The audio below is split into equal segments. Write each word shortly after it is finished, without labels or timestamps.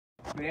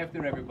Good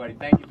afternoon, everybody.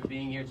 Thank you for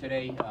being here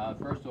today.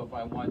 First off,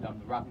 I'm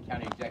the Rockland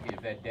County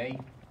Executive Ed Day.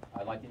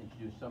 I'd like to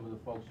introduce some of the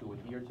folks who are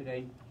here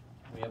today.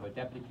 We have our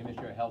Deputy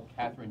Commissioner of Health,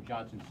 Catherine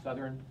Johnson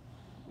Southern.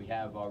 We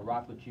have our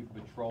Rockland Chief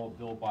of Patrol,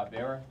 Bill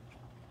Barbera.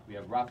 We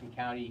have Rockland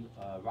County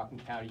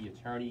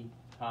Attorney,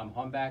 Tom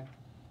Humback.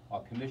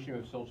 Our Commissioner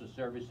of Social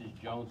Services,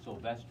 Joan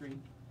Silvestri.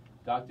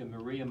 Dr.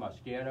 Maria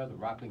Mosquera, the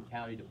Rockland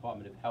County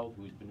Department of Health,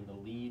 who's been in the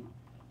lead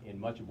in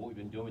much of what we've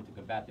been doing to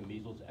combat the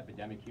measles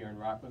epidemic here in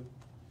Rockland.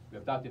 We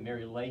have Dr.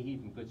 Mary Leahy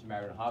from Good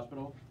Samaritan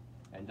Hospital,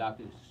 and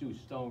Dr. Sue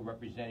Stone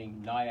representing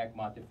NIAC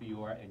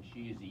Montefiore, and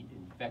she is the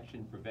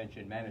Infection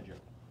Prevention Manager.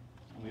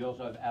 And we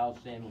also have Al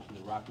Samuels from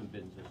the Rockland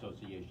Business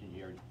Association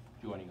here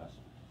joining us.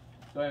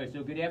 So anyway,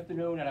 so good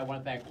afternoon, and I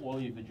want to thank all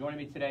of you for joining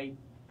me today.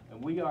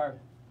 And we are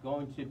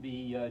going to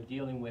be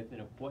dealing with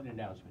an important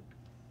announcement.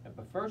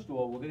 But first of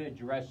all, we're going to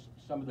address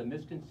some of the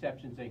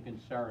misconceptions and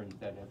concerns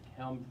that have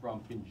come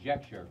from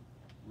conjecture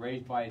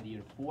raised by the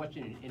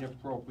unfortunate and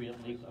inappropriate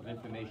leak of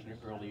information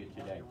earlier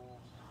today.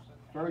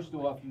 First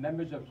off,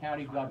 members of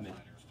county government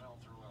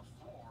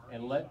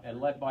and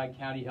led by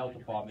County Health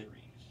Department.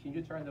 Can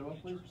you turn that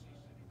off, please?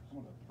 I'm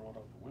going to throw it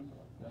out the window.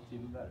 That's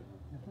even better.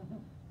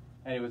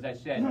 Anyway, as I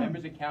said,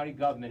 members of county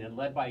government and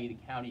led by the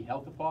County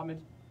Health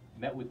Department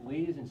met with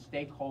leaders and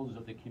stakeholders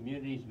of the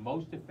communities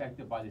most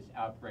affected by this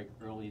outbreak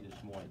early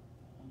this morning.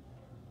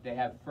 They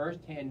have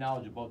first-hand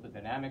knowledge of both the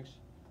dynamics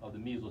of the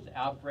measles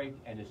outbreak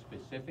and the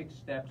specific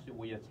steps that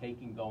we are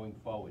taking going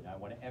forward. I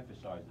want to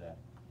emphasize that.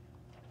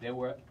 They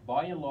were,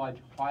 by and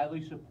large,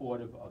 highly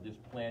supportive of this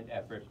planned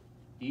effort,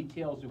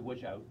 details of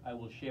which I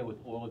will share with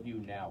all of you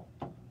now.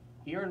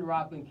 Here in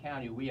Rockland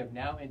County, we have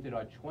now entered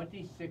our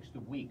 26th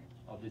week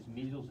of this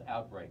measles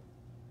outbreak.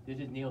 This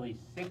is nearly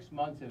 6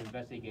 months of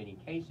investigating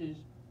cases,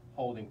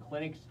 holding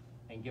clinics,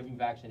 and giving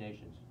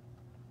vaccinations.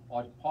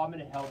 Our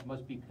Department of Health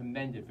must be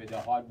commended for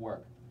their hard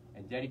work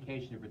and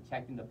dedication to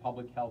protecting the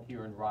public health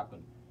here in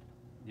Rockland.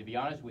 To be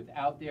honest,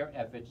 without their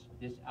efforts,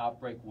 this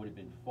outbreak would have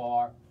been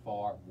far,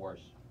 far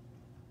worse.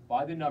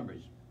 By the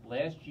numbers,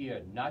 last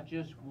year, not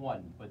just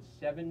 1, but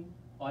 7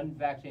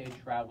 unvaccinated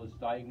travelers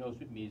diagnosed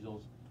with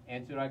measles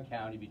entered our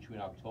county between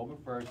October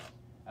 1st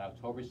and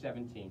October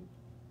 17th,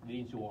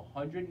 leading to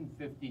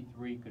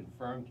 153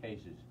 confirmed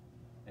cases.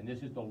 And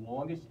this is the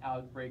longest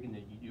outbreak in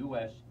the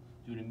U.S.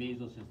 due to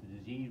measles since the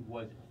disease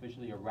was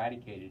officially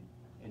eradicated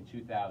in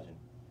 2000.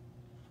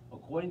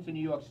 According to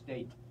New York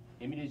State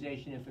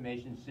Immunization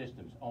Information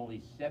Systems,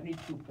 only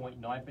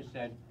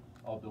 72.9%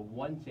 of the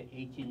 1 to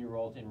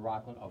 18-year-olds in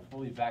Rockland are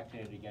fully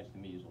vaccinated against the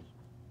measles.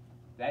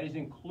 That is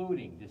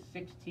including the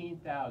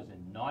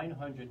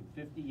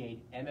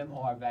 16,958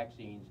 MMR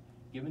vaccines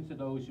given to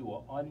those who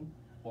are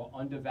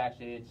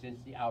under-vaccinated since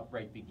the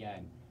outbreak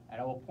began. And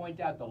I will point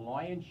out the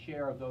lion's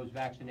share of those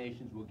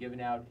vaccinations were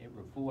given out at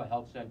Refuah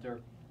Health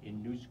Center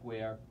in New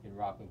Square in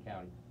Rockland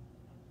County.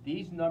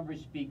 These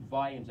numbers speak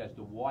volumes as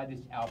to why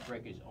this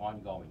outbreak is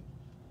ongoing.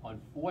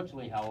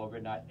 Unfortunately, however,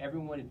 not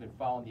everyone has been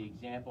following the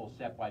example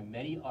set by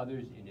many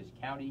others in this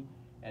county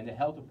and the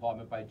health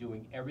department by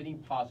doing everything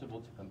possible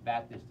to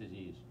combat this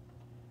disease.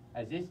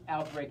 As this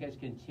outbreak has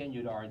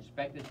continued, our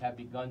inspectors have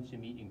begun to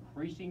meet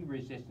increasing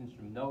resistance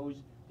from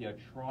those they are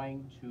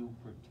trying to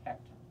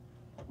protect.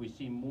 We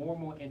see more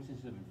and more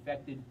instances of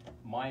infected,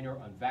 minor,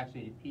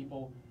 unvaccinated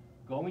people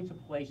going to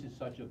places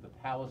such as the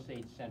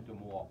Palisades Center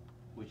Mall,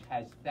 which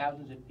has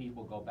thousands of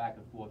people go back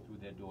and forth through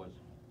their doors.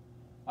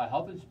 Our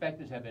health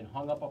inspectors have been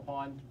hung up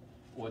upon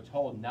or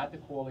told not to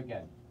call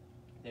again.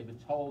 They've been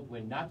told,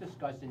 we're not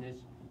discussing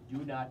this,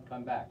 do not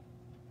come back.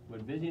 We're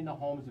visiting the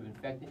homes of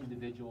infected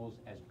individuals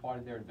as part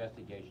of their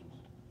investigations.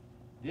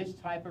 This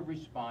type of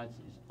response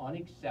is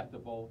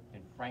unacceptable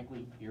and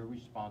frankly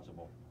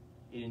irresponsible.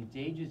 It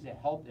endangers the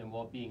health and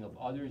well-being of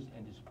others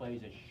and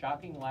displays a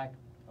shocking lack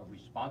of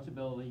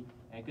responsibility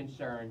and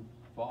concern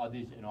for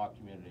others in our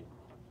community.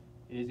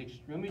 It is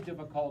extremely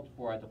difficult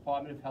for our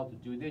Department of Health to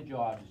do their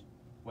jobs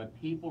when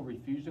people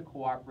refuse to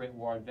cooperate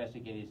with our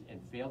investigators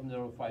and fail to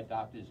notify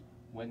doctors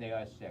when they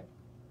are sick.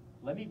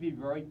 Let me be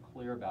very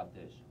clear about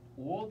this.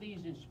 All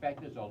these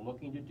inspectors are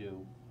looking to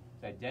do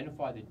is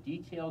identify the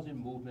details and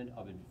movement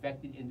of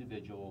infected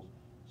individuals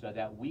so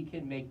that we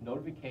can make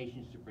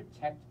notifications to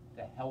protect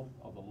the health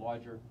of the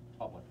larger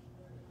public.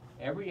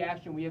 Every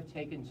action we have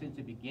taken since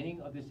the beginning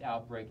of this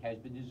outbreak has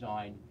been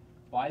designed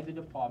by the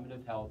Department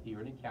of Health here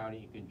in the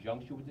county in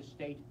conjunction with the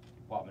State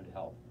Department of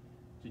Health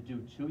to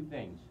do 2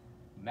 things: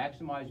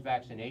 maximize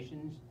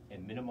vaccinations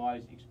and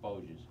minimize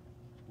exposures.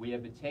 We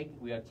are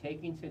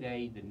taking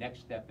today the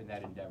next step in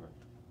that endeavor,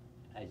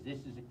 as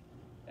this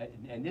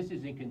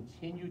is in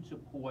continued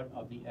support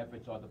of the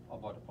efforts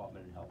of our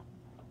Department of Health.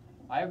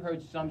 I have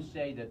heard some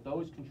say that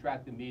those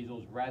contract the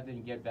measles rather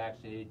than get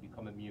vaccinated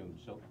become immune.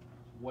 So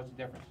what's the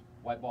difference?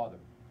 Why bother?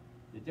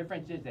 The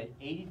difference is that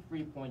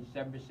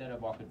 83.7%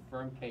 of our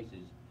confirmed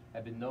cases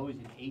have been those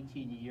in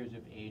 18 years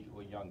of age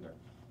or younger.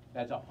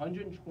 That's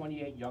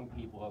 128 young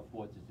people who have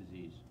fought this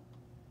disease.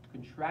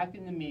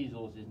 Contracting the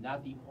measles is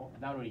not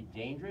only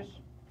dangerous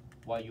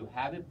while you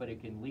have it, but it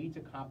can lead to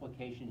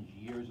complications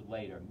years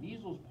later.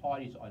 Measles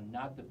parties are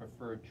not the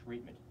preferred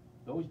treatment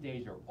Those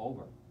days are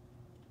over.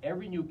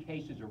 Every new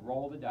case is a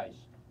roll of the dice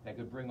that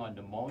could bring on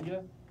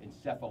pneumonia,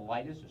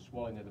 encephalitis, a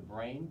swelling of the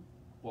brain,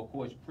 or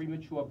cause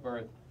premature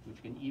birth,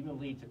 which can even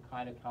lead to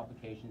kind of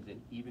complications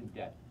and even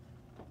death.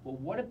 Well,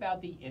 what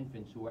about the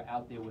infants who are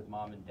out there with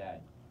mom and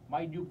dad?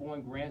 My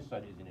newborn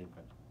grandson is an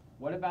infant.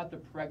 What about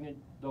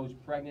those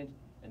pregnant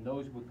and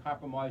those with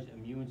compromised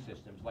immune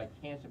systems, like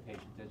cancer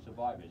patients and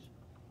survivors?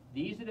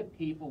 These are the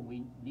people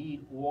we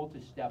need all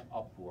to step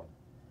up for.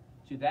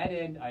 To that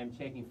end, I am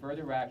taking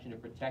further action to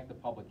protect the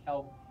public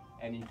health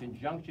and in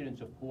conjunction and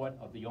support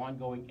of the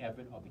ongoing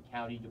effort of the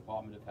County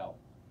Department of Health.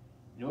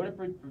 In order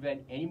to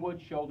prevent any more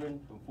children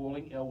from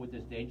falling ill with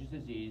this dangerous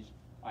disease,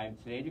 I am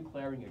today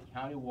declaring a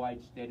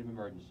countywide state of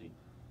emergency.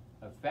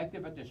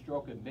 Effective at the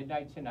stroke of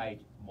midnight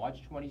tonight, March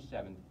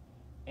 27th,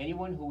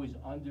 anyone who is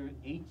under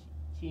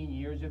 18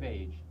 years of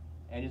age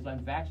and is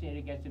unvaccinated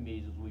against the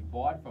measles will be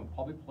barred from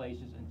public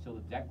places until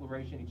the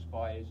declaration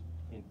expires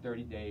in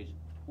 30 days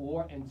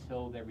or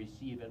until they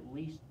receive at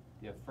least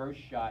their first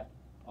shot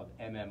of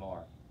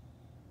MMR.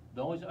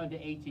 Those under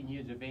 18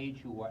 years of age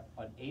who are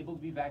unable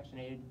to be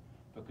vaccinated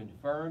for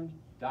confirmed,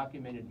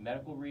 documented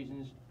medical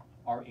reasons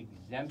are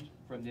exempt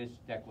from this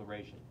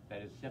declaration.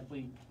 That is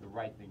simply the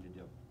right thing to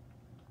do.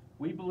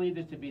 We believe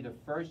this to be the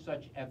first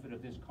such effort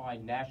of this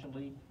kind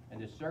nationally,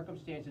 and the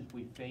circumstances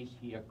we face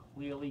here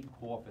clearly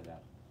call for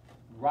that.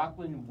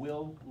 Rockland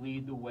will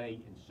lead the way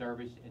in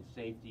service and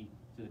safety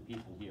to the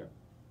people here.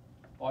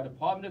 Our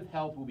Department of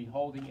Health will be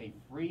holding a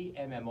free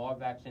MMR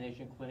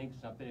vaccination clinic,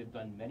 something they've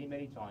done many,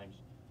 many times,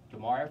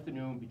 tomorrow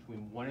afternoon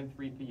between 1 and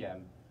 3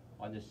 p.m.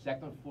 on the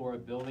second floor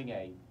of Building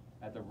A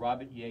at the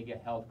Robert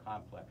Yeager Health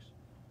Complex.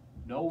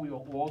 No, we are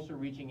also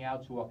reaching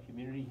out to our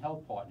community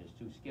health partners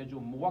to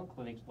schedule more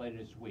clinics later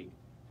this week.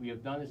 We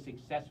have done this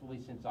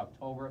successfully since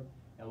October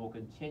and will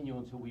continue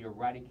until we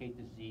eradicate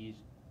the disease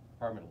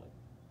permanently.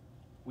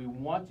 We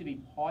want to be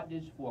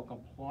partners for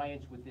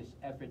compliance with this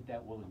effort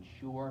that will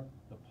ensure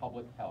the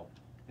public health.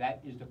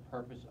 That is the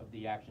purpose of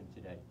the action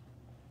today.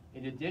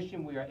 In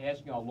addition, we are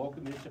asking our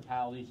local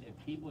municipalities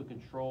and people in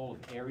control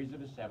of areas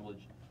of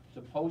assemblage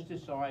to post the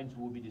signs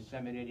we'll be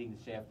disseminating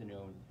this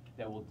afternoon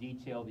that will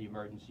detail the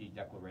emergency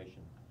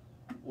declaration.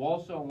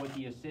 Also, with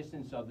the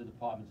assistance of the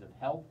Departments of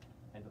Health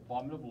and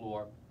Department of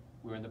Law,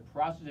 we're in the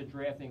process of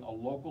drafting a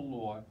local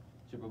law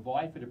to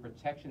provide for the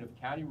protection of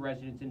county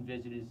residents and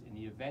visitors in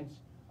the events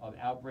of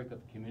outbreak of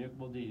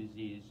communicable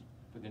disease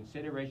for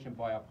consideration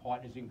by our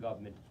partners in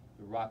government,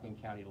 the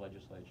Rockland County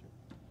Legislature.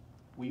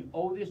 We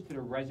owe this to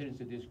the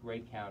residents of this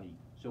great county,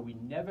 so we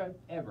never,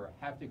 ever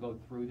have to go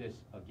through this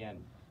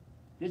again.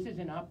 This is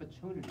an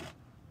opportunity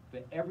for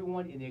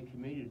everyone in their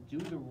community to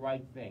do the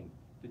right thing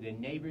for their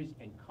neighbors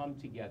and come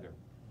together.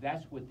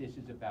 That's what this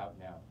is about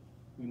now.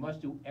 We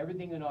must do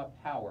everything in our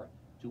power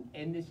to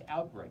end this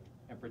outbreak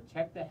and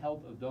protect the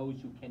health of those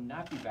who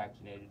cannot be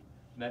vaccinated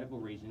for medical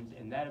reasons,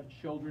 and that of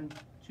children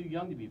too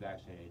young to be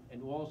vaccinated,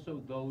 and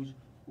also those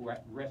who are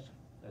at risk,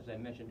 as I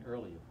mentioned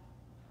earlier.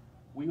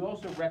 We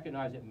also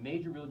recognize that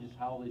major religious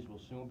holidays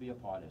will soon be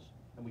upon us,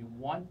 and we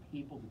want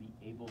people to be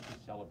able to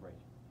celebrate.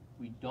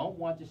 We don't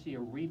want to see a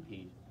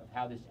repeat of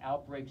how this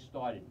outbreak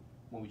started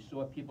when we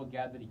saw people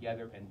gather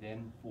together and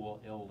then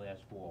fall ill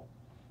last fall.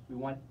 We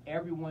want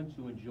everyone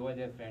to enjoy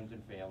their friends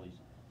and families,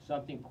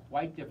 something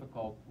quite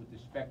difficult with the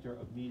specter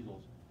of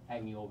measles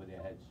hanging over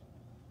their heads.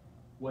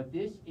 What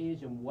this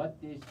is and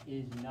what this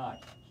is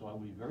not, so I will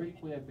be very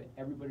clear for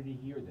everybody to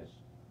hear this.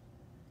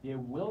 There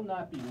will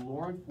not be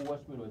law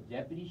enforcement or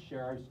deputy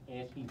sheriffs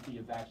asking for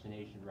your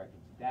vaccination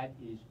records. That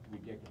is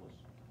ridiculous.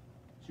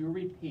 To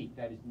repeat,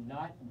 that is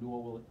not,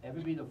 nor will it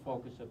ever be the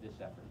focus of this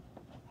effort.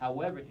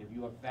 However, if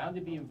you are found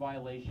to be in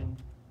violation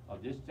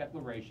of this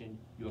declaration,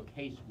 your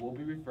case will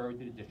be referred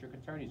to the district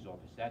attorney's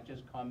office. That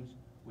just comes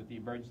with the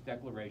emergency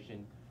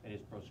declaration and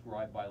is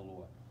prescribed by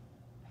law.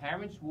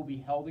 Parents will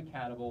be held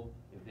accountable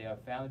if they are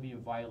found to be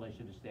in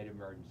violation of the state of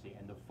emergency,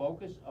 and the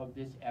focus of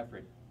this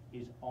effort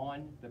is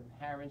on the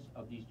parents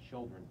of these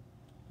children.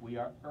 We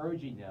are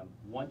urging them,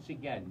 once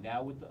again,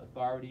 now with the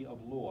authority of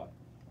law,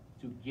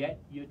 to get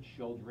your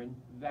children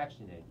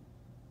vaccinated.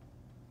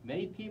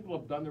 Many people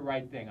have done the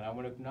right thing, and I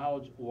want to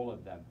acknowledge all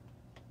of them.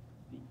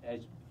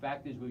 The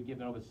fact is, we've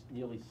given over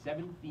nearly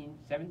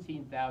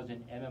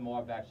 17,000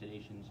 MMR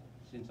vaccinations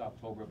since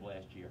October of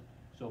last year.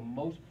 So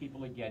most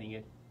people are getting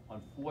it.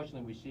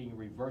 Unfortunately, we're seeing a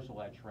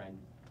reversal of that trend,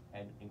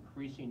 and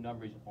increasing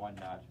numbers are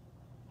not.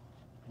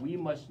 We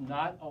must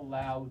not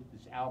allow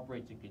this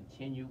outbreak to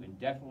continue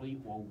indefinitely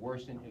or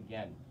worsen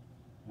again.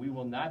 We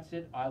will not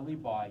sit idly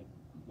by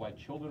while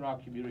children in our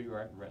community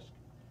are at risk.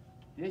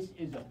 This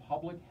is a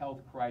public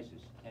health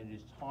crisis, and it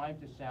is time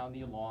to sound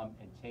the alarm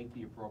and take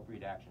the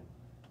appropriate action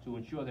to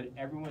ensure that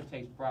everyone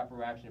takes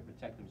proper action to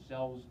protect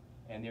themselves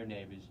and their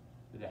neighbors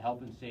for the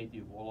health and safety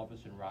of all of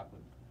us in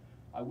Rockland.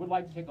 I would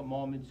like to take a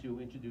moment to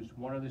introduce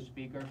one other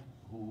speaker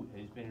who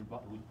has been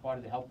involved, who's part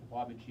of the health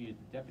department. She is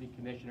the Deputy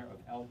Commissioner of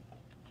Health,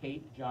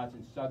 Kate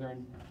Johnson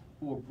Southern,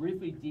 who will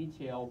briefly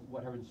detail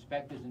what her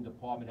inspectors and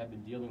department have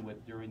been dealing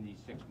with during these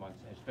 6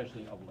 months,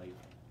 especially of late.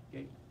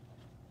 Kate?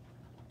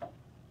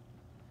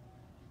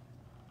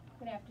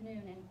 Good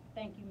afternoon, and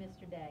thank you,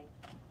 Mr. Day.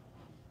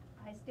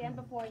 I stand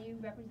before you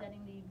representing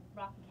the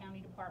Rockland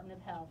County Department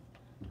of Health.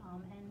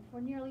 And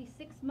for nearly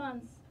 6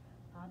 months,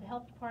 the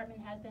Health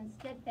Department has been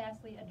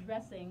steadfastly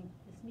addressing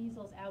this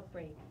measles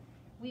outbreak.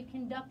 We've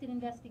conducted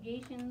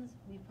investigations,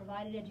 we've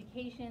provided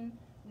education,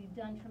 we've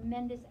done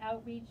tremendous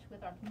outreach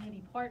with our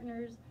community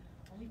partners.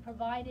 We've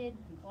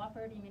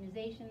offered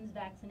immunizations,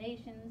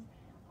 vaccinations,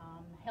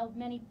 held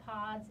many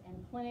pods and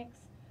clinics.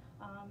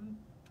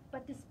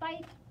 But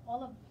despite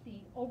all of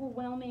the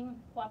overwhelming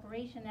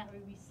cooperation that we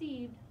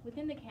received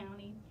within the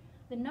county,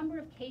 the number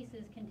of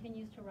cases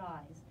continues to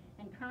rise.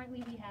 And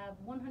currently we have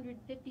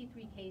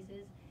 153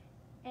 cases,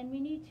 and we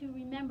need to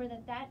remember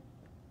that that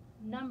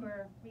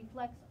number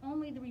reflects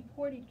only the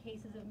reported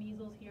cases of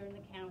measles here in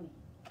the county.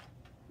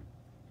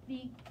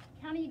 The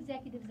county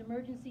executive's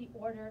emergency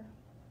order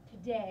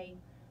today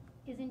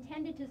is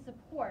intended to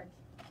support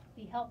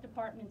the health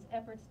department's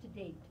efforts to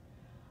date.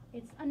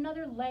 It's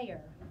another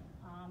layer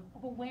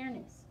of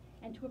awareness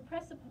and to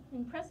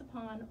impress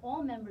upon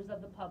all members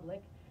of the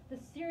public the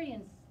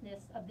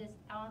seriousness of this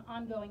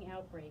ongoing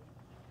outbreak.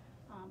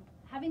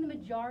 Having the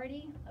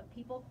majority of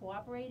people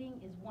cooperating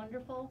is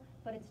wonderful,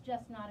 but it's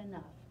just not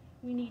enough.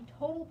 We need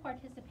total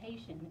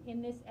participation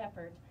in this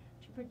effort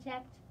to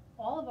protect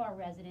all of our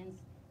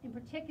residents, in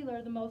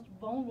particular the most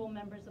vulnerable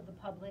members of the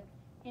public,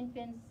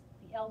 infants,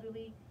 the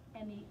elderly,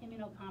 and the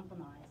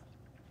immunocompromised.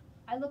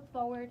 I look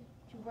forward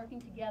to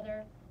working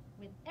together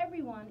with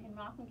everyone in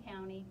Rockland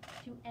County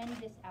to end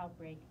this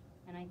outbreak,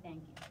 and I thank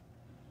you.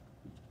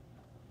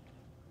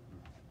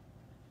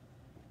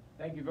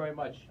 Thank you very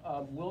much.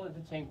 We'll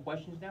entertain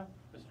questions now.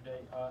 Mr.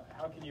 Day,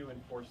 how can you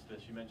enforce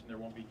this? You mentioned there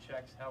won't be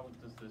checks. How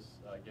does this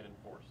get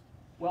enforced?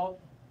 Well,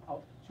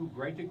 to a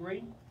great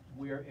degree,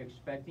 we are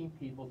expecting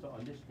people to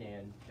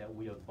understand that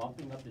we are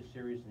bumping up the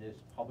seriousness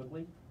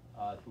publicly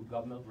through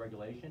government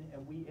regulation,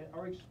 and we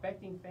are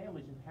expecting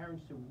families and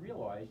parents to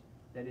realize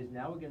that it is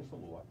now against the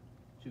law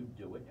to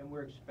do it, and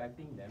we're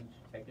expecting them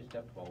to take a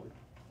step forward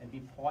and be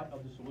part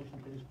of the solution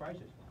to this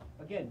crisis.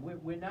 Again,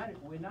 we're not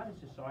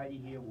a society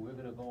here where we're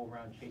going to go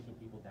around chasing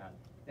people down.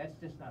 That's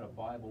just not a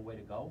viable way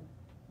to go.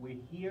 We're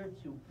here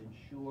to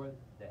ensure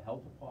the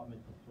health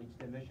department completes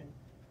their mission,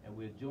 and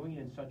we're doing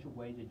it in such a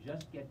way to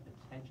just get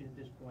attention at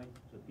this point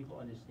so people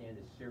understand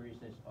the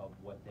seriousness of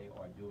what they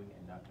are doing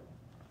and not doing.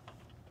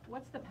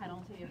 What's the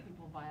penalty if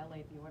people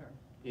violate the order?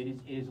 It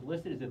is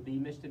listed as a B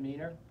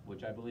misdemeanor,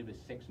 which I believe is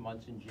 6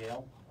 months in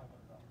jail,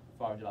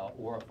 $500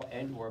 or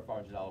a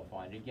 $500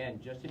 fine. Again,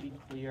 just to be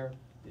clear,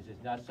 this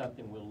is not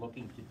something we're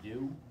looking to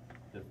do.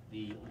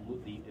 The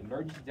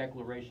emergency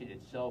declaration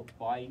itself,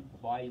 by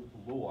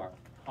law,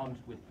 comes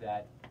with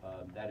that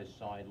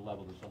assigned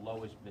level. It's the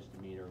lowest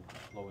misdemeanor,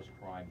 lowest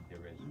crime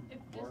there is. If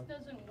this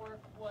doesn't work,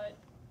 what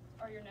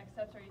are your next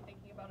steps? Are you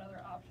thinking about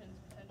other options,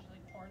 potentially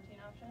quarantine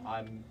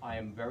options? I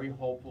am very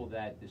hopeful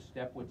that the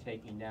step we're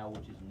taking now,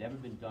 which has never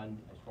been done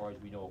as far as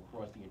we know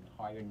across the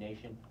entire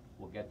nation,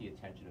 will get the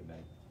attention of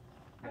many.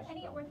 Are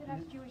any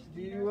Orthodox Jewish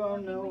Do leaders you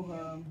working know? with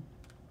you?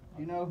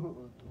 Do you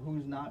know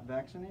who's not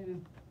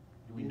vaccinated?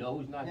 Do we know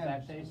who's not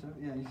vaccinated? So,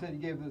 yeah, you said you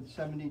gave the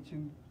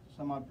 72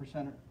 some odd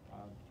percent.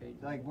 Okay.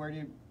 Like, where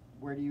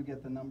do you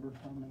get the number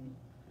from? And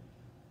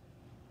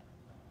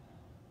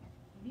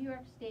New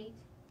York State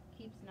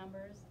keeps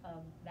numbers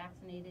of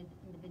vaccinated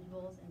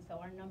individuals, and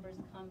so our numbers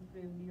come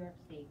through New York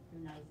State,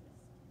 through NICES.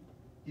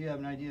 do you have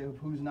an idea of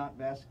who's not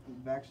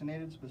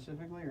vaccinated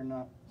specifically, or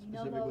not We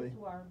know specifically? those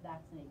who are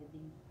vaccinated, the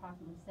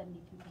approximately 72%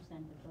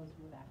 of those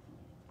who are vaccinated.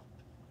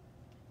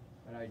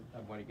 And I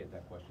want to get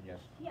that question, yes.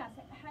 Yes.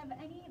 Have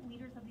any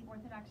leaders of the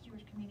Orthodox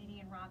Jewish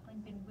community in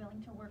Rockland been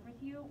willing to work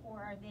with you, or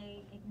are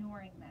they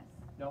ignoring this?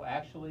 No,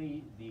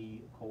 actually,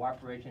 the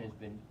cooperation has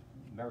been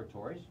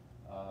meritorious.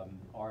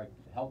 Our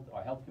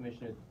health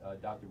commissioner,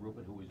 Dr.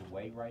 Rupert, who is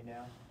away right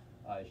now,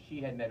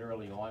 she had met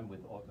early on with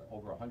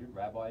over 100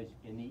 rabbis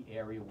in the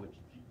area which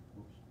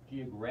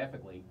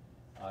geographically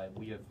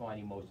we are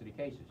finding most of the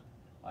cases.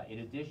 In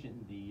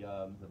addition, the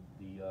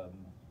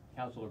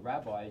Council of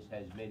Rabbis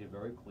has made it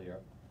very clear,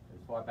 as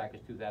far back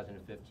as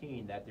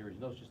 2015, that there is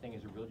no such thing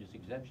as a religious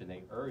exemption.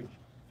 They urge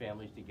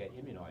families to get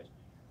immunized.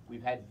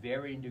 We've had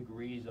varying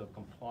degrees of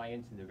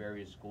compliance in the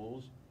various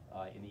schools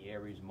in the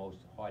areas most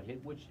hard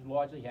hit, which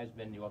largely has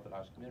been the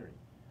Orthodox community.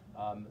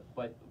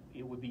 But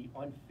it would be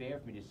unfair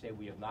for me to say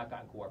we have not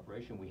gotten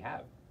cooperation. We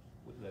have.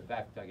 In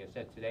fact, like I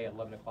said, today at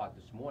 11 o'clock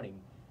this morning,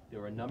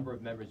 there were a number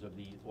of members of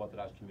the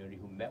Orthodox community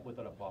who met with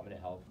the Department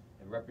of Health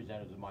and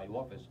representatives of my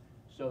office.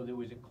 So there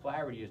was a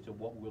clarity as to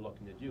what we were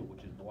looking to do,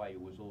 which is why it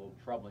was a little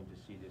troubling to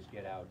see this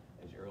get out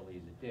as early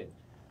as it did.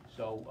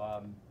 So,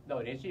 no,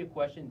 to answer your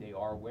question, they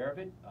are aware of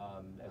it.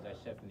 As I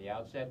said from the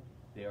outset,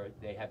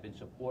 they have been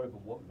supportive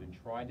of what we've been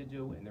trying to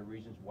do and the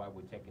reasons why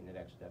we're taking the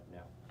next step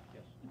now.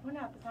 Yes. You point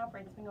out this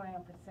outbreak's been going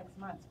on for 6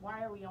 months.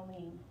 Why are we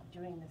only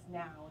doing this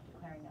now,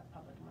 declaring a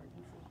public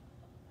emergency?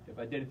 If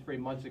I did it 3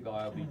 months ago,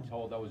 I'll be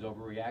told I was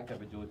overreactive.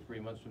 If I do it 3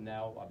 months from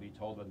now, I'll be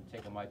told I'm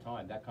taking my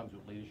time. That comes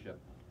with leadership.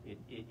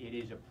 It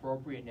is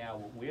appropriate now.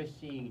 What we're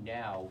seeing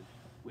now,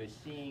 we're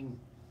seeing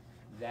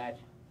that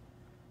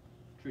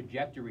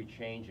trajectory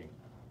changing.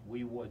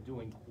 We were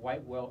doing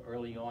quite well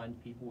early on.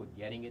 People were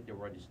getting it. They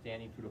were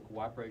understanding through the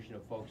cooperation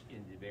of folks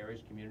in the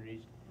various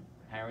communities.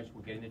 Parents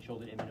were getting their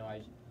children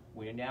immunized.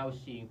 We are now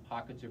seeing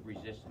pockets of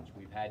resistance.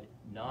 We've had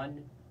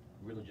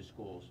non-religious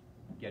schools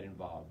get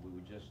involved. We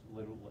were just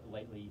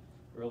lately,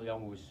 early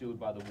on, we were sued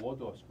by the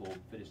Waldorf School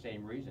for the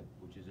same reason,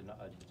 which is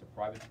it's a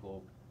private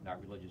school, not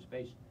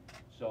religious-based.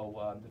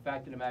 So the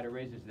fact of the matter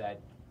is that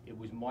it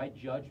was my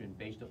judgment,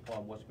 based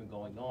upon what's been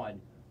going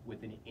on,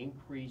 with an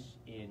increase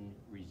in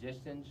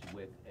resistance,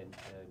 with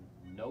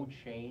no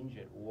change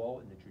at all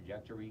in the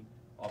trajectory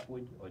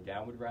upward, or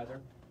downward rather,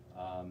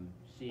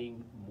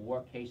 seeing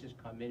more cases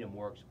come in and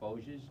more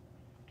exposures,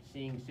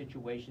 seeing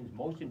situations,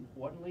 most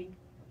importantly,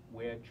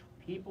 where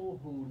people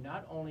who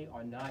not only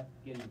are not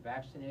getting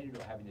vaccinated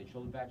or having their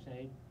children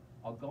vaccinated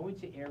are going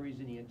to areas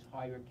in the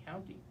entire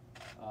county.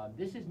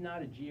 This is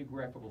not a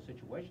geographical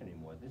situation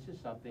anymore. This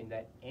is something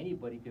that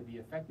anybody could be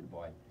affected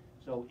by.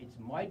 So it's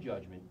my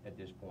judgment at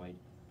this point,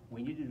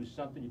 we need to do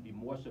something to be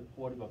more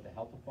supportive of the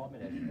health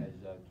department, as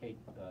Kate,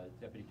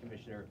 Deputy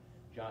Commissioner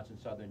Johnson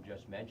Southern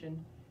just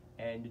mentioned,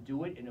 and to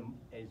do it in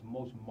as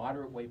most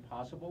moderate way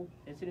possible.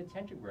 It's an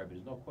attention grabber,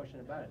 there's no question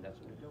about it, and that's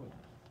what we're doing.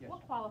 Yes.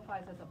 What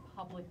qualifies as a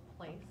public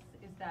place?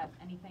 Is that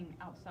anything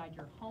outside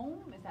your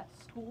home? Is that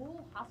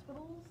school,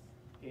 hospitals?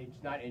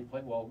 It's not in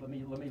place. Well, let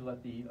me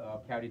let the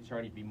county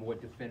attorney be more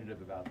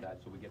definitive about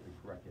that, so we get the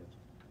correct answer.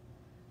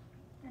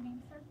 Your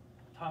name, sir?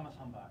 Thomas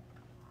Humbach,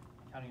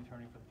 County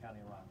Attorney for the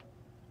County of Rockland.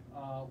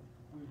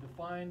 We've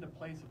defined a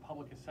place of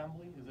public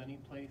assembly as any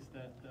place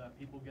that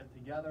people get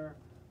together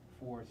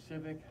for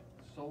civic,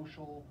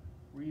 social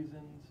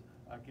reasons.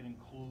 Can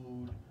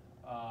include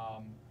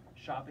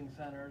shopping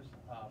centers,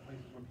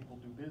 places where people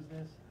do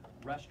business,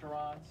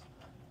 restaurants,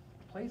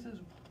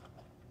 places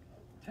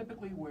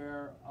typically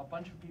where a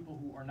bunch of people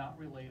who are not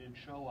related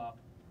show up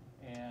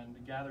and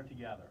gather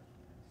together.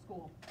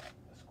 School.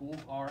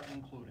 Schools are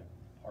included.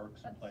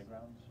 Parks and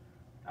playgrounds?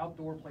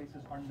 Outdoor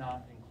places are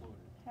not included.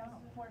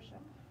 Houses of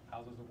worship,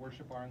 Houses of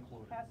worship are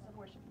included. houses of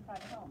worship in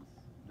private homes.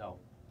 No,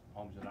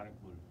 homes are not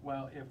included.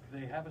 Well, if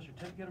they have a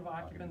certificate of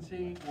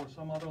occupancy or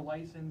some other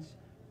license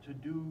to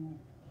do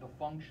the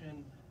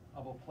function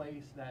of a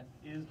place that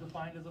is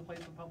defined as a place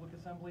of public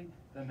assembly,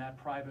 then that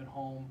private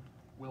home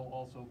will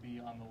also be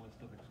on the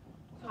list of excluded.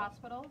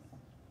 Hospitals?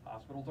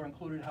 Hospitals are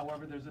included,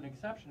 however, there's an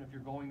exception. If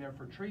you're going there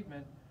for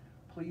treatment,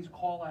 please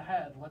call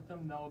ahead, let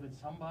them know that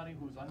somebody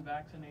who's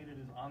unvaccinated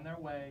is on their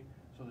way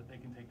so that they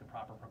can take the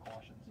proper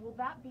precautions. Will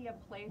that be a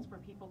place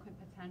where people could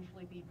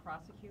potentially be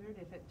prosecuted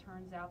if it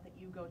turns out that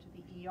you go to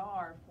the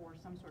ER for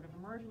some sort of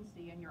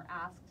emergency and you're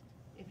asked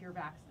if the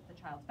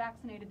child's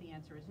vaccinated? The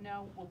answer is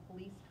no. Will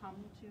police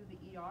come to the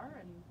ER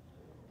and?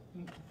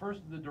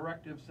 First, the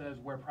directive says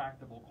where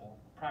practicable,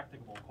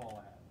 call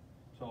ahead.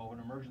 So an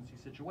emergency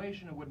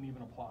situation, it wouldn't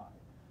even apply.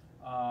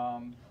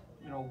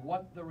 You know,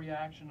 what the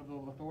reaction of the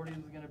authorities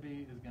is going to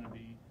be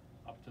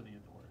up to the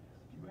authorities.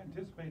 Do you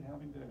anticipate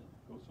having to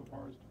go so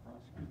far as to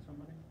prosecute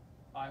somebody?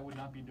 I would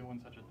not be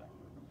doing such a thing.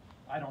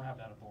 I don't have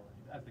that authority.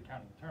 As the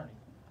county attorney,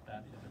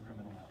 that is a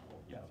criminal matter.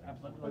 Yes,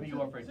 absolutely. Let me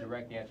offer a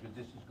direct answer.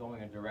 This is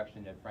going in a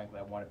direction that, frankly,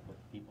 I want to put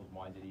people's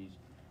minds at ease.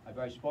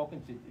 I've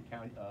spoken to the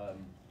county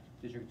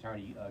District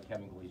Attorney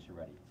Kevin Galise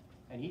already,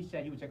 and he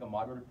said he would take a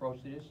moderate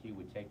approach to this. He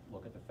would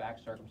look at the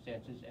facts,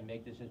 circumstances, and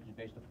make decisions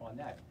based upon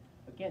that.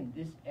 Again,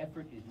 this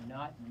effort is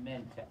not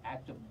meant to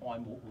act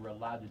upon what we're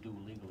allowed to do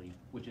legally,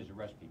 which is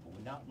arrest people.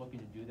 We're not looking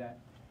to do that.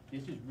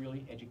 This is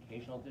really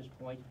educational at this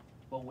point,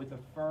 but with a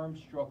firm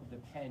stroke of the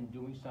pen,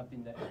 doing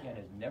something that, again,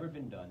 has never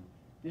been done.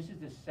 This is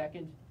the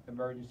second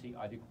emergency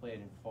I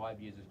declared in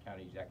 5 years as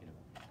county executive.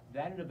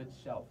 That in of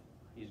itself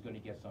is going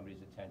to get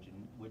somebody's attention.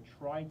 We're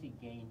trying to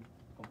gain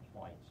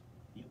compliance.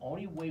 The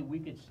only way we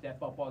could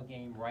step up our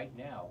game right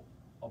now,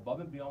 above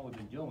and beyond what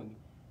we've been doing,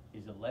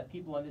 is to let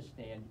people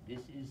understand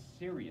this is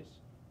serious,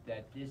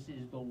 that this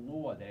is the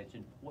law, that it's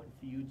important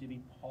for you to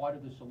be part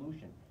of the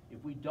solution.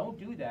 If we don't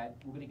do that,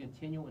 we're going to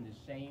continue in the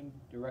same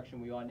direction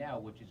we are now,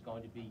 which is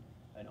going to be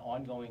an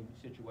ongoing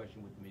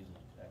situation with the measles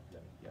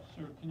epidemic. Yes.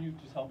 Sir, can you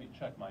just help me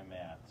check my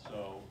math?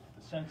 So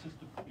the Census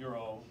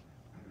Bureau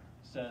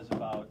says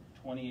about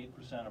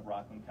 28% of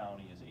Rockland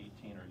County is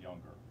 18 or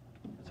younger.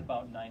 It's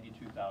about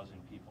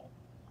 92,000 people.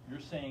 You're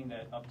saying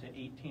that up to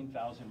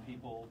 18,000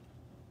 people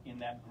in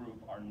that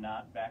group are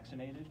not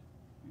vaccinated?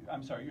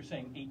 I'm sorry, you're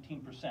saying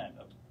 18%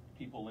 of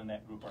people in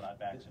that group are not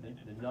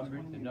vaccinated? The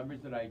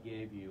numbers that I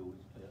gave you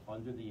is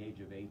under the age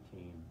of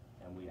 18,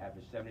 and we have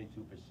a 72%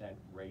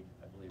 rate,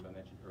 I believe I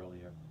mentioned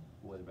earlier,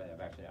 who are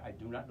vaccinated. I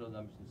do not know the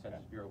numbers in the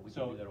Census Bureau. We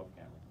can do that off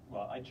camera.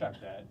 Well, I checked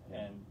that,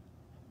 and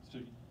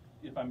so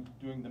if I'm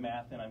doing the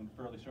math, and I'm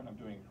fairly certain I'm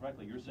doing it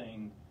correctly, you're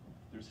saying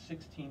there's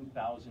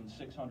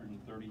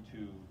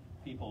 16,632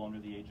 people under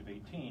the age of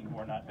 18 who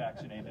are not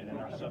vaccinated and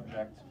are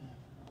subject.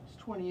 It's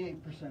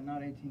 28%,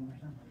 not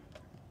 18%.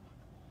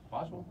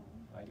 Possible.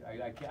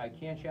 I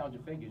can't challenge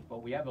the figures,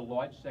 but we have a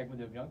large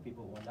segment of young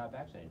people who are not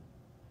vaccinated.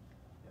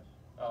 Yes.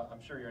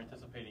 I'm sure you're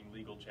anticipating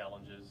legal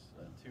challenges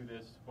to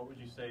this. What would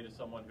you say to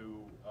someone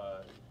who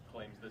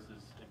claims this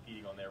is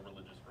impeding on their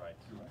religious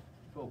rights?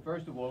 Well,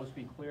 first of all, let's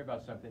be clear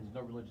about something, there's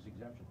no religious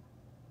exemption.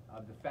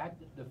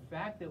 The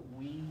fact that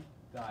we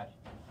got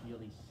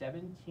nearly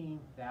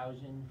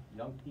 17,000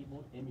 young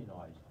people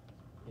immunized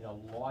in a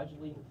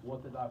largely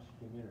Orthodox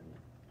community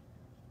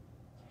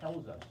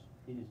tells us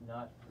it is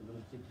not a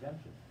religious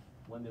exemption.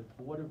 When the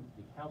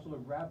Council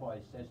of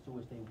Rabbis says to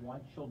us they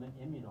want children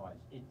immunized,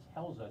 it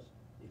tells us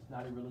it's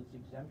not a religious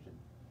exemption.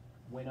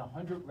 When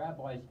 100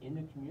 rabbis in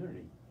the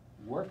community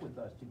work with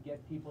us to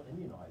get people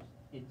immunized,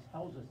 it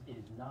tells us it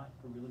is not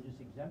a religious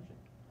exemption.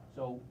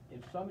 So if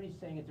somebody's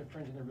saying it's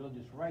infringing their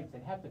religious rights,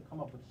 they have to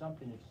come up with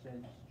something that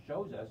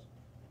shows us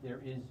there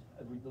is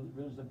a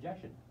religious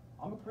objection.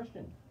 I'm a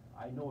Christian.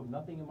 I know of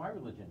nothing in my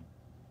religion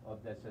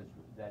that says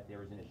that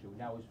there is an issue.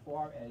 Now, as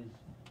far as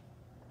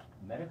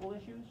medical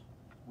issues,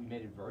 we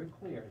made it very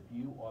clear, if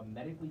you are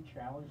medically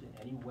challenged in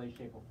any way,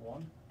 shape, or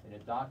form, and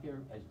a doctor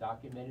has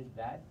documented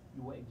that,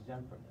 you are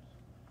exempt from this.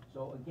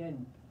 So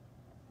again,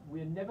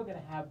 we're never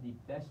gonna have the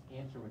best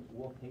answer in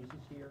all cases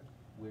here.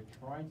 We're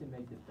trying to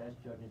make the best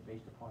judgment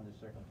based upon the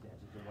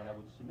circumstances. And what I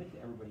would submit to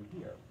everybody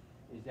here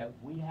is that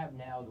we have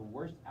now the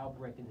worst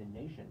outbreak in the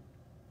nation.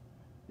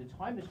 The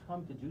time has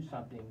come to do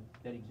something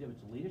that exhibits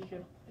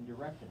leadership and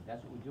direction.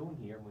 That's what we're doing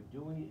here, and we're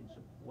doing it in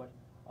support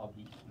of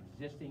the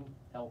existing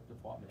health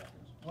department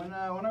efforts.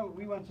 When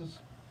we went to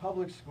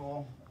public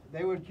school,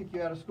 they would kick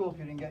you out of school if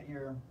you didn't get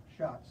your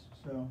shots,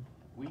 so.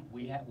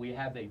 We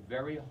have a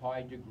very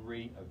high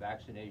degree of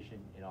vaccination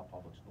in our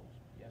public schools,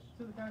 yes.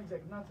 So the county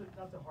executive, not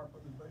to harp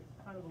on this, but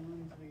kind of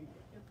alluding to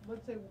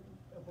let's say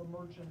if a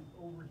merchant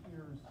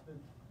overhears that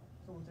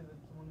someone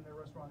in their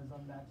restaurant is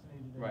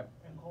unvaccinated Right.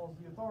 and calls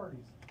the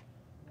authorities,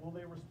 will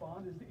they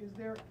respond? Is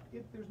there,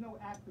 if there's no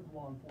active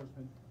law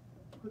enforcement,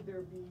 could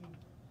there be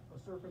a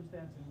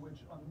circumstance in which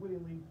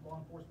unwittingly law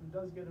enforcement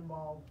does get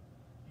involved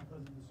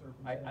because of the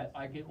circumstance?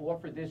 I can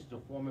offer this as a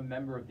former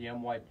member of the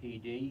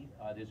NYPD.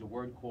 There's a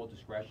word called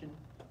discretion.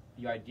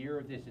 The idea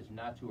of this is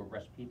not to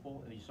arrest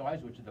people, and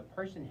besides which, if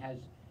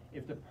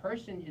the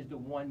person is the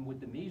one with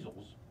the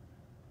measles,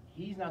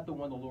 he's not the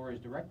one the law is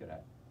directed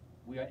at.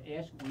 We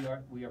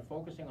are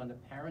focusing on the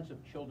parents of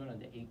children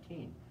under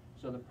 18.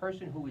 So the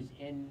person who is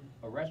in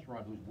a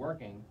restaurant who's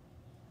working,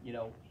 you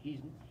know,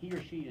 he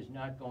or she is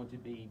not going to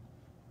be,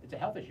 it's a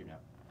health issue now.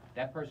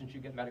 That person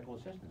should get medical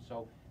assistance.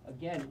 So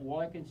again, all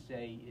I can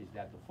say is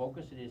that the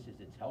focus of this is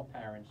to tell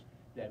parents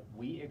that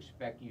we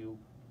expect you,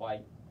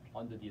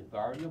 under the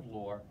authority of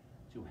law,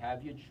 to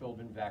have your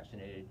children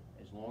vaccinated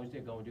as long as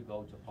they're going to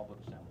go to public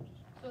assemblies.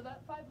 So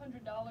that $500 and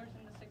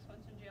the 6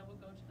 months in jail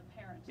would go to the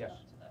parents, Yes.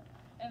 not to them.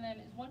 And then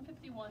is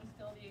 151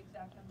 still the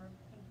exact number of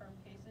confirmed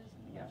cases?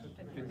 Yes,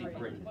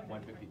 153.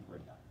 153.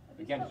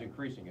 Again, it's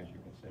increasing, as you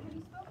can see. Have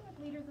you spoken with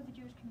leaders of the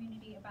Jewish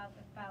community about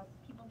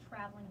people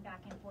traveling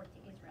back and forth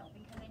to Israel?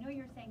 Because I know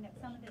you're saying that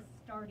some of this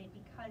started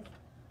because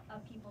of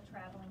people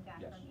traveling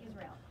back Yes. from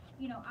Israel.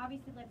 You know,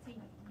 obviously, let's say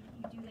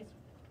you do this,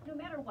 no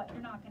matter what,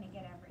 you're not going to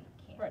get every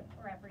kid Right.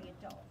 or every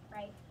adult,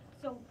 right?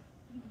 So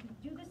you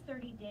do this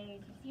 30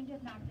 days, you seem to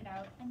have knocked it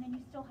out, and then you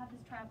still have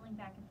this traveling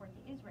back and forth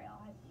to Israel.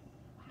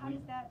 How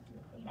does that,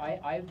 you know,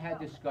 I've had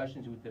go?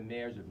 discussions with the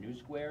mayors of New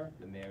Square,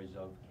 the mayors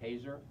of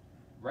Kaiser,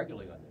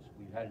 regularly on this.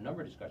 We've had a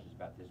number of discussions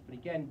about this. But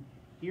again,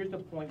 here's the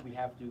point we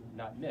have to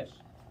not miss.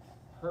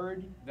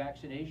 Herd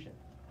vaccination.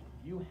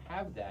 If you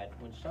have that,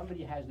 when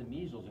somebody has the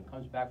measles and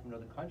comes back from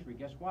another country,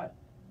 guess what?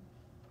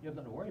 You have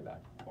nothing to worry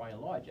about, by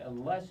and large,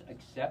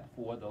 except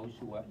for those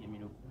who are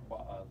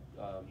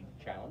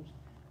challenged.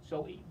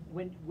 So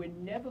we're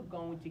never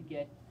going to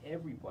get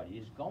everybody.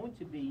 It's going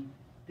to be,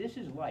 this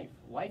is life.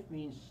 Life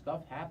means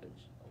stuff happens,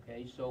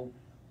 okay? So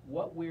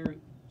what we're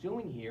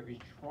doing here is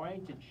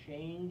trying to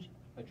change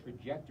a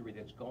trajectory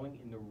that's going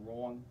in the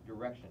wrong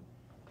direction.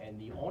 And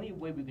the only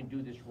way we can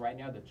do this right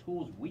now, the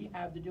tools we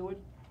have to do it,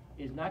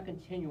 is not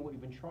continue what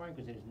we've been trying,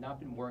 because it has not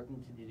been working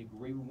to the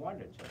degree we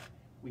wanted it to.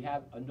 We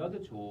have another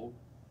tool,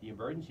 the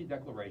emergency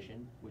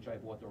declaration, which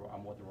I'm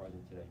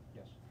authorizing today,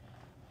 yes.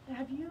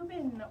 Have you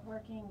been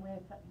working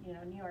with, you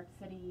know, New York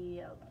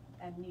City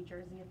and New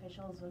Jersey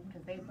officials,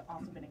 because they've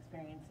also been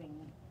experiencing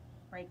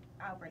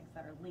outbreaks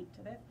that are linked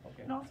to this?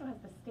 Okay. And also, has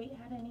the state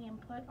had any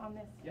input on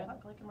this Yeah.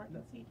 public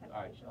emergency All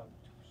right, declaration?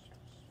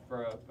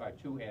 for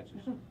two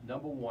answers.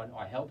 Number one,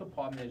 our health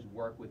department has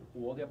worked with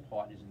all their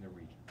partners in the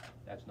region.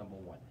 That's number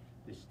one.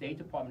 The State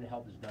Department of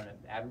Health has done an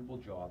admirable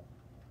job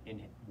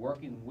in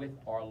working with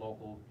our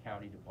local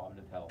county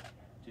Department of Health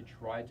to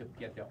try to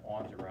get their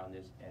arms around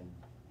this and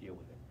deal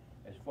with it.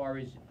 As far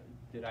as,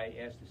 did I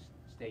ask the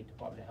State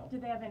Department of Health?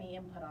 Did they have any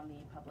input on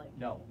the public?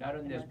 No, not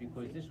on this, emergency?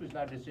 because this was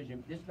not a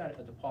decision, this is not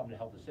a Department of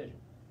Health decision.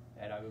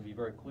 And I will be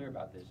very clear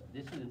about this.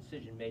 This is a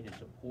decision made in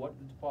support of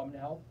the Department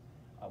of Health.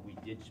 We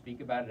did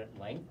speak about it at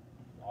length.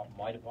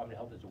 My Department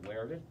of Health is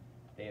aware of it.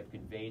 They have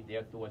conveyed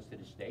their thoughts to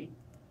the state.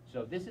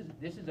 So this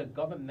is a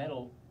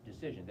governmental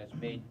decision that's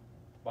made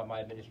by my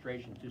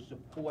administration to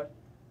support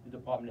the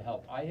Department of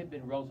Health. I have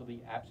been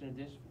relatively absent of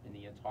this in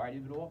the entirety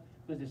of it all,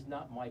 because it's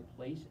not my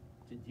place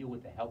to deal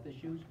with the health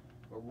issues.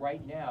 But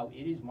right now,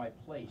 it is my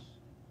place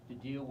to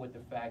deal with the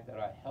fact that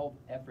our health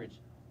efforts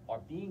are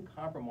being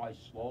compromised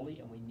slowly,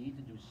 and we need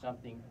to do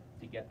something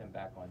to get them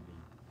back on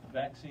the.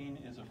 Vaccine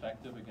is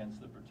effective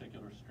against the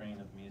particular strain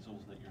of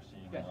measles that you're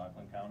seeing Yes. in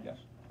Rockland County? Yes.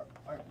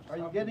 Are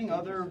you getting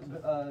other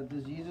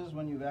diseases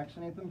when you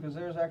vaccinate them? Because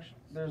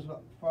there's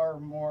far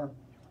more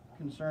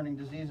concerning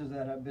diseases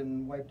that have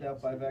been wiped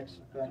out by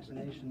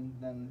vaccination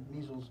than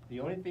measles. The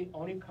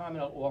only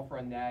comment I'll offer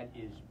on that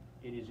is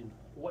it is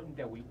important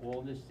that we all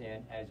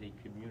understand as a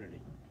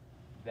community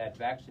that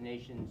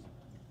vaccinations,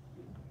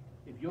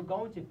 if you're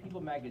going to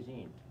People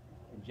magazine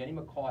and Jenny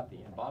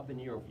McCarthy and Bob De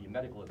Niro for your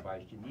medical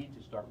advice, you need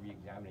to start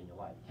re-examining your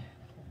life.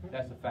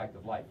 That's the fact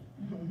of life.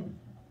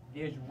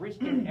 There's risk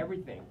in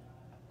everything.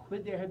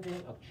 Could there have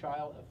been a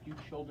few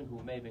children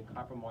who may have been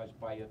compromised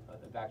by a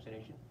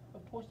vaccination?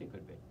 Of course there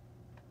could be.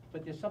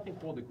 But there's something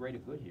called the greater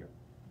good here.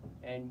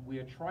 And we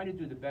are trying to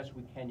do the best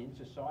we can in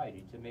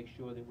society to make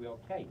sure that we're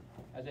okay.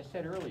 As I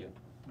said earlier,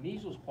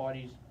 measles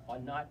parties are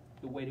not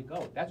the way to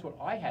go. That's what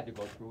I had to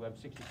go through. I'm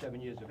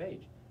 67 years of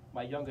age.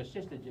 My younger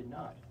sister did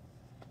not.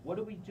 What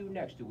do we do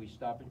next? Do we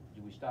stop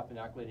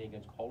inoculating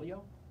against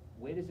polio?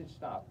 Where does it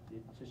stop?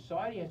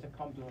 Society has to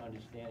come to an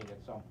understanding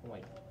at some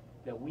point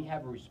that we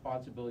have a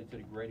responsibility to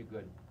the greater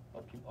good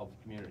of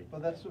the community.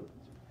 But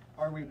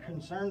are we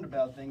concerned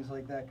about things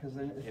like that? Because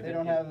if they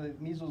don't have the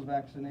measles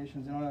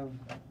vaccinations, they don't have.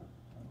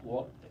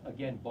 Well,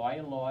 again, by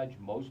and large,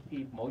 most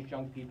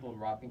young people in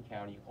Rockland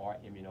County are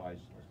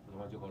immunized, the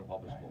ones who go to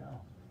public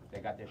school. They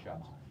got their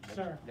shots.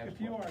 Sir, if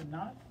you are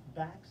not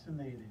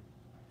vaccinated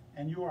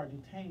and you are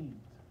detained,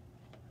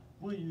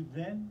 will you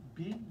then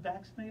be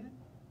vaccinated?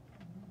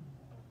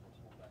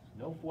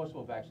 No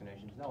forcible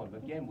vaccinations, no.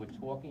 But again, we're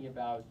talking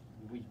about,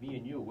 me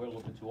and you, we're a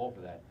little bit too old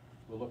for that.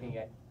 We're looking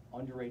at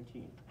under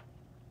 18.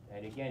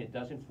 And again, it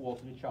doesn't fall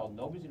to the child.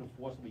 Nobody's going to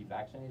forcibly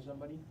vaccinate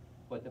somebody,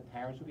 but the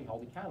parents will be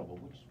held accountable,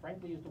 which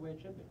frankly is the way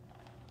it should be.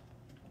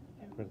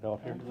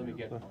 Let me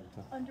get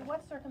Under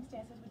what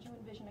circumstances would you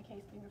envision a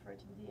case being referred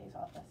to the DA's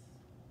office?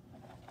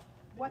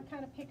 What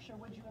kind of picture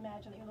would you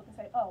imagine that you look and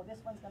say, oh, this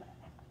one's going to...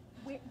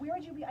 Where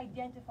would you be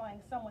identifying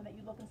someone that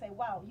you look and say,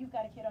 wow, you've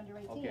got a kid under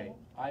 18? Okay,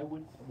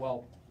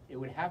 it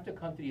would have to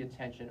come to the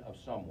attention of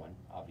someone,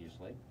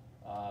 obviously.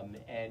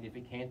 And if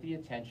it came to the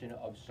attention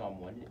of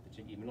someone, if it's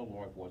even a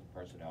law enforcement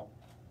personnel,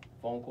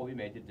 phone call will be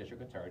made to the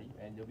district attorney,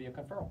 and there'll be a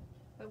conferral.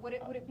 But would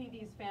it be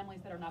these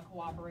families that are not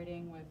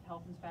cooperating with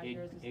health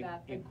inspectors? Is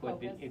that the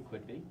focus? It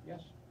could be,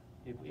 yes.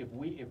 If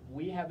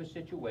we have a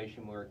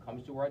situation where it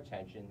comes to our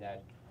attention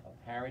that a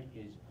parent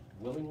is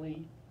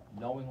willingly,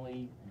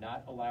 knowingly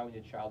not allowing the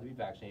child to be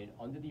vaccinated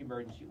under the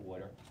emergency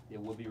order, there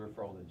will be a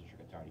referral to the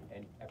district attorney.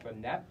 And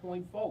from that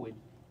point forward,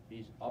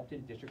 it's up to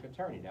the district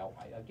attorney. Now,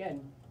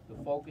 again, the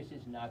focus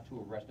is not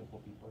to arrest and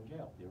put people in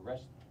jail. The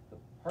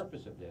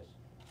purpose of this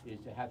is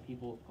to have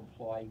people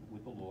comply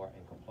with the law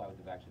and comply with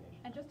the vaccination.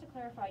 And just to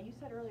clarify, you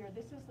said earlier,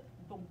 this is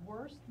the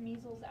worst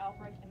measles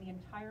outbreak in the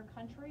entire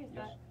country? Is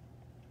Yes. that?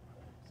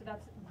 So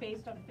that's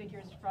based on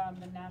figures from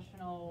the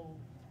National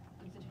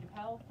Institute of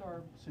Health,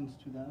 or? Since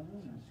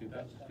 2000?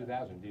 Since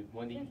 2000.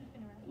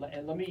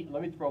 And let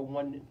me throw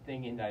one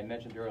thing in that I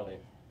mentioned earlier.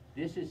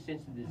 This is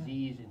since the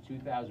disease in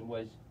 2000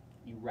 was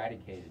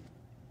eradicated.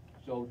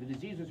 So the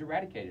disease was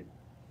eradicated.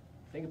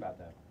 Think about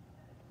that.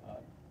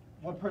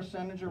 What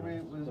percentage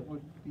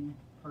would be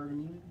herd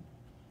immunity?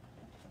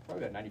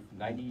 Probably about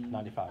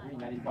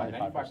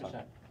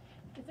 95%.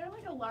 Is there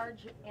like a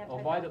large Oh,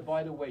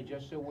 by the way,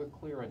 just so we're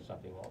clear on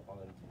something, I'm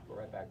going to go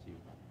right back to you.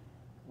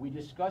 We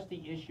discussed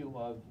the issue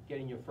of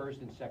getting your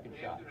first and second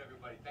shot.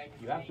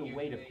 You have to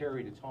wait a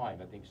period of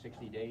time, I think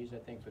 60 days,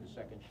 for the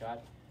second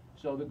shot.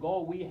 So the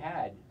goal we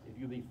had, if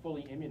you be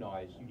fully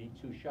immunized, you need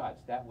 2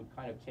 shots. That would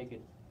kind of take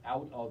it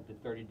out of the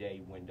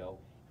 30-day window.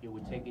 It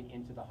would take it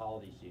into the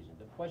holiday season.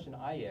 The question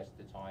I asked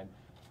at the time,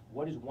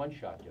 what does 1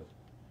 shot do?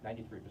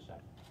 93%.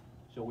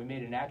 So we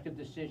made an active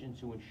decision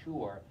to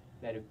ensure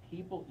that if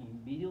people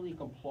immediately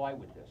comply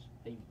with this,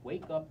 they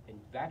wake up and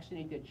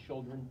vaccinate their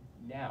children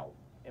now,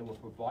 and we're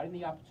providing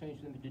the opportunity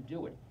for them to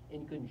do it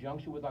in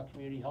conjunction with our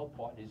community health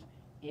partners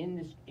in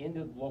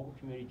the local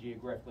community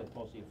geographically that's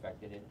mostly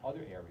affected in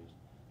other areas.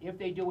 If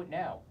they do it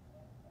now,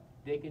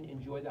 they can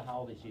enjoy the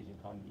holiday season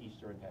come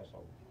Easter and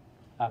Passover.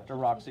 After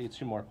Roxy,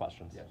 2 more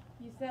questions. Yes.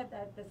 You said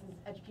that this is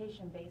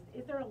education-based.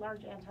 Is there a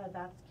large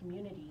anti-vax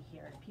community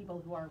here,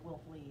 people who are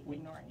willfully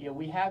ignoring it? Yeah,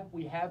 we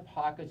have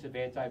pockets of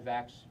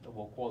anti-vax,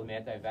 we'll call them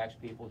anti-vax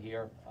people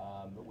here.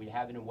 We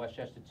have it in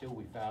Westchester too.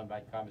 We found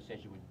by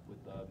conversation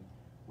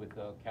with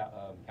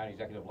County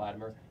Executive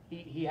Latimer.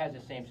 He has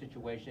the same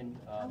situation.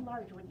 How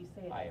large would you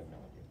say it is? I have no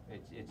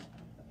idea.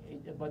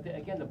 But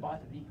again, the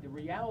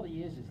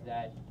reality is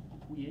that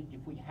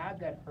if we have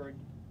that herd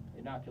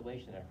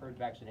inoculation, that herd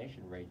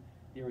vaccination rate,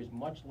 there is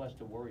much less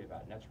to worry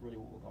about, and that's really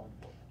what we're going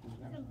for.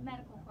 It's a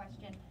medical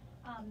question.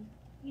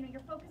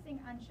 You're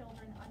focusing on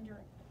children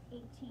under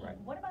 18. Right.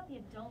 What about the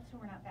adults who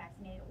are not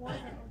vaccinated? Or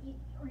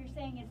you're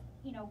saying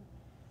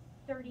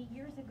 30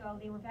 years ago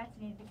they were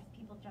vaccinated because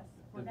people just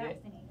were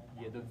vaccinated?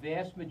 Yeah, the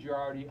vast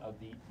majority of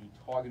the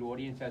target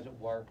audience, as it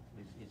were,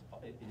 is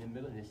in the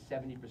middle, in the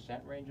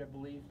 70% range, I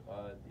believe,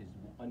 is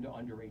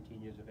under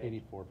 18 years of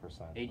age.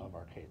 84% of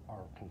our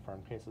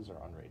confirmed cases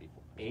are under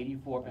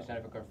 84.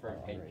 84% of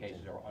confirmed Under 18.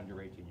 cases are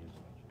under 18 years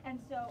of age. And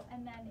so,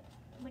 and then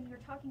when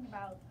you're talking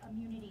about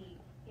immunity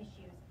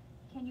issues,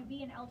 can you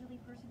be an elderly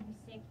person who's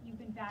sick, you've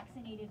been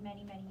vaccinated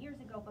many, many years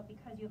ago, but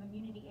because you have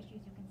immunity issues,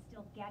 you can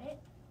still get it?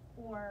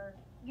 Or,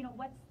 you know,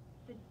 what's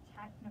the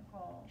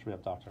technical? Should we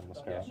have Dr.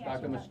 Mascara? Yes,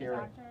 Dr.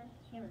 Mascara.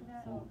 Answer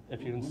that?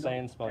 If you can say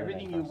and spell your name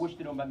Everything you first. wish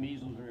to know about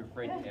measles, we're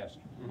afraid to ask.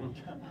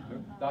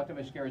 Dr.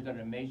 Mascara has done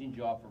an amazing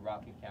job for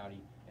Rockland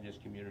County and his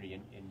community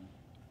in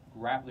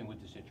grappling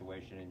with the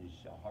situation, and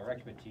her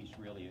expertise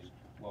really is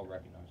well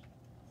recognized.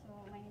 So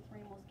my name is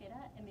Maria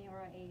Mosqueda,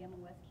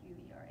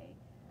 M-A-R-A-M-O-S-Q-U-E-R-A.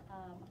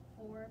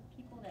 For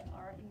people that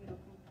are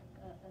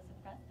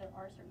immunosuppressed, there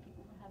are certain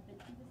people who have been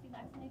previously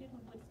vaccinated who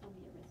would still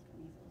be at risk for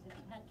measles. If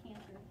you've had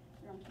cancer,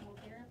 you're on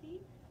chemotherapy,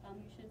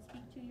 you should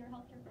speak to your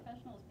healthcare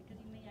professionals because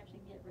you may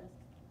actually be at risk.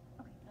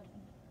 Okay, that's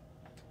it.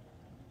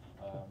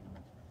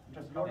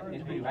 Does the order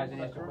include people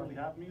that currently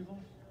have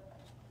measles?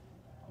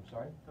 I'm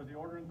sorry? Does the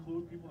order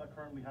include people that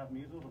currently have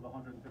measles of the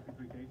 153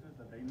 cases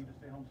that they need to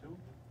stay home too,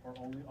 or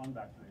only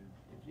unvaccinated?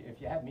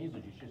 If you have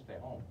measles, you should stay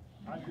home.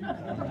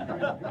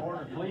 The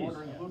order Please.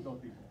 include those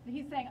people.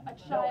 He's saying a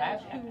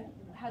child who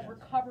has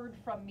recovered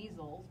from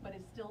measles but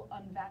is still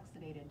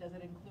unvaccinated, does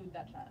it include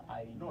that child?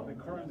 No, they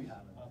currently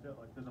have it.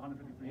 Like, there's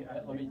 153.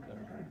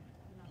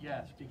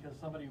 Yes, because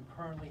somebody who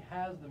currently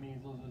has the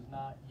measles is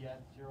not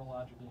yet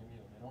serologically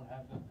immune. They don't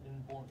have the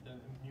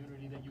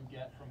immunity that you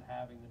get from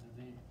having the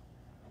disease.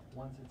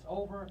 Once it's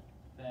over,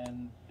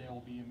 then they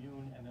will be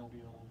immune and they'll be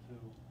able to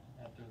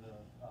enter the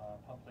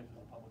places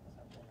of public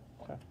assembly.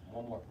 Okay.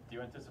 One more. Do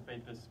you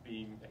anticipate this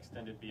being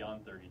extended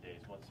beyond 30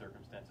 days? What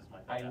circumstances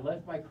might that I happen?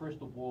 left my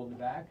crystal ball in the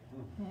back.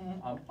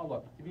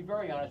 Look, to be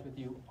very honest with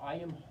you,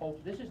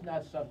 this is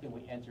not something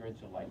we enter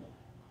into lightly.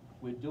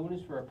 We're doing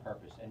this for a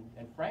purpose,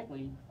 and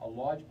frankly, a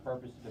large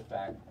purpose is the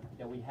fact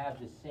that we have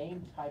the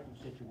same type of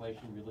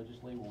situation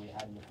religiously where we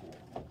had in the pool.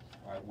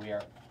 All right,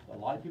 where a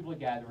lot of people are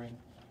gathering,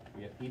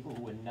 we have people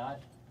who are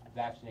not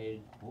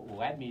vaccinated, who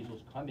had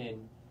measles, come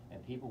in,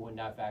 and people who are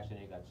not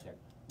vaccinated got sick.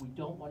 We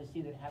don't want to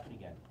see that happen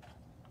again.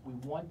 We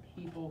want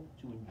people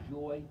to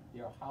enjoy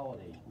their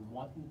holidays. We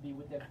want them to be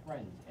with their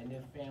friends and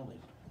their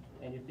families.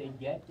 And if they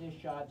get their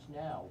shots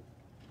now,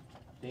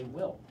 they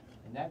will.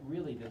 And that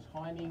really, the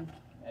timing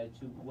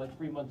to what,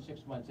 3 months,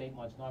 6 months, 8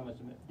 months, 9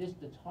 months,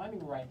 the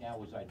timing right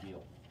now is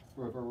ideal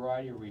for a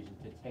variety of reasons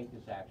to take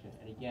this action.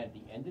 And again, at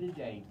the end of the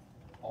day,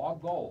 our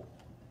goal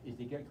is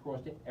to get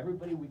across to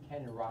everybody we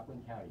can in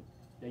Rockland County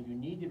that you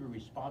need to be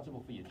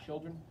responsible for your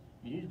children,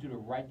 you need to do the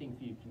right thing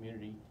for your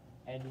community,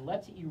 and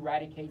let's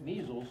eradicate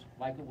measles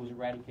like it was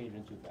eradicated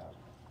in 2000.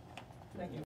 Thank you.